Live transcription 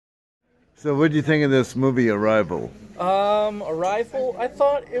So, what do you think of this movie, Arrival? Arrival. I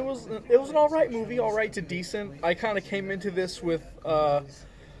thought it was an all right movie, all right to decent. I kind of came into this with a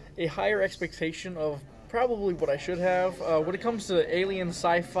higher expectation of probably what I should have. When it comes to alien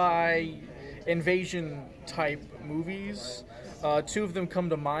sci-fi invasion type movies, two of them come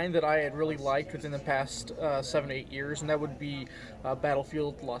to mind that I had really liked within the past 7 to 8 years, and that would be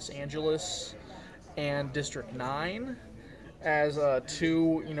Battlefield Los Angeles and District 9 as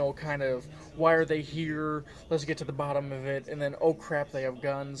two, kind of why are they here? Let's get to the bottom of it, and then oh crap, they have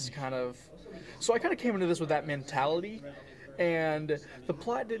guns, kind of. So I kind of came into this with that mentality, and the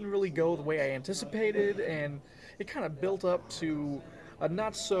plot didn't really go the way I anticipated, and it kind of built up to a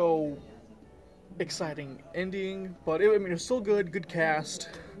not so exciting ending, but it was still good cast.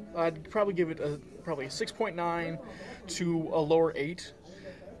 I'd probably give it probably a 6.9 to a lower 8.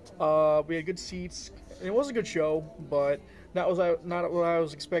 We had good seats. It was a good show, but not what I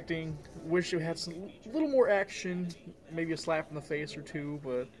was expecting. Wish it had a little more action, maybe a slap in the face or two,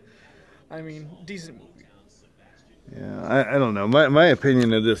 but I mean, decent movie. Yeah, I don't know. My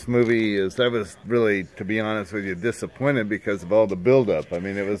opinion of this movie is I was really, to be honest with you, disappointed because of all the buildup. I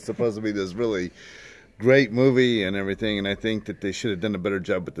mean, it was supposed to be this really great movie and everything, and I think that they should have done a better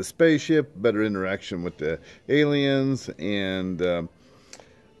job with the spaceship, better interaction with the aliens, and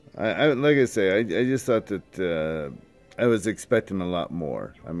like I say, I just thought that I was expecting a lot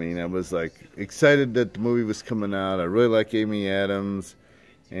more. I mean, I was like excited that the movie was coming out. I really like Amy Adams,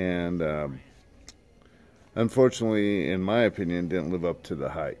 and unfortunately, in my opinion, didn't live up to the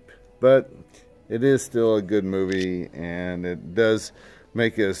hype. But it is still a good movie, and it does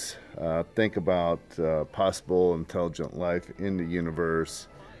make us think about possible intelligent life in the universe.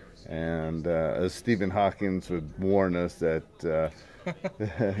 And as Stephen Hawking would warn us that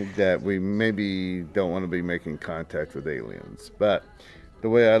that we maybe don't want to be making contact with aliens. But the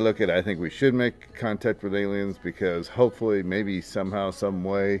way I look at it, I think we should make contact with aliens because hopefully, maybe somehow, some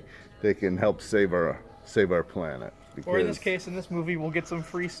way, they can help save our planet. Or in this case, in this movie, we'll get some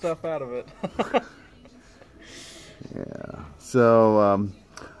free stuff out of it. Yeah. So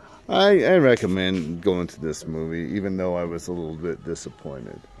I recommend going to this movie, even though I was a little bit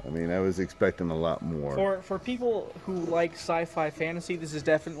disappointed. I mean, I was expecting a lot more. For people who like sci-fi fantasy, this is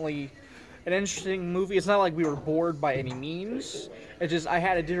definitely an interesting movie. It's not like we were bored by any means. It's just I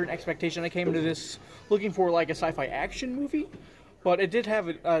had a different expectation. I came into this looking for like a sci-fi action movie, but it did have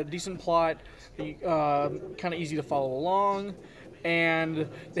a decent plot, kind of easy to follow along, and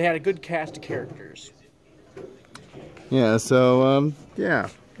they had a good cast of characters. Yeah, so, yeah,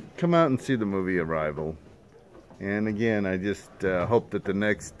 come out and see the movie Arrival. And again, I just hope that the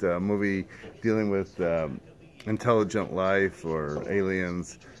next movie dealing with intelligent life or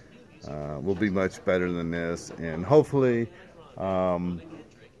aliens will be much better than this. And hopefully,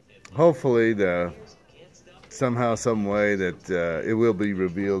 somehow, some way that it will be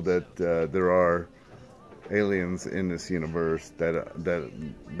revealed that there are aliens in this universe that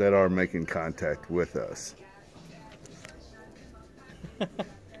are making contact with us.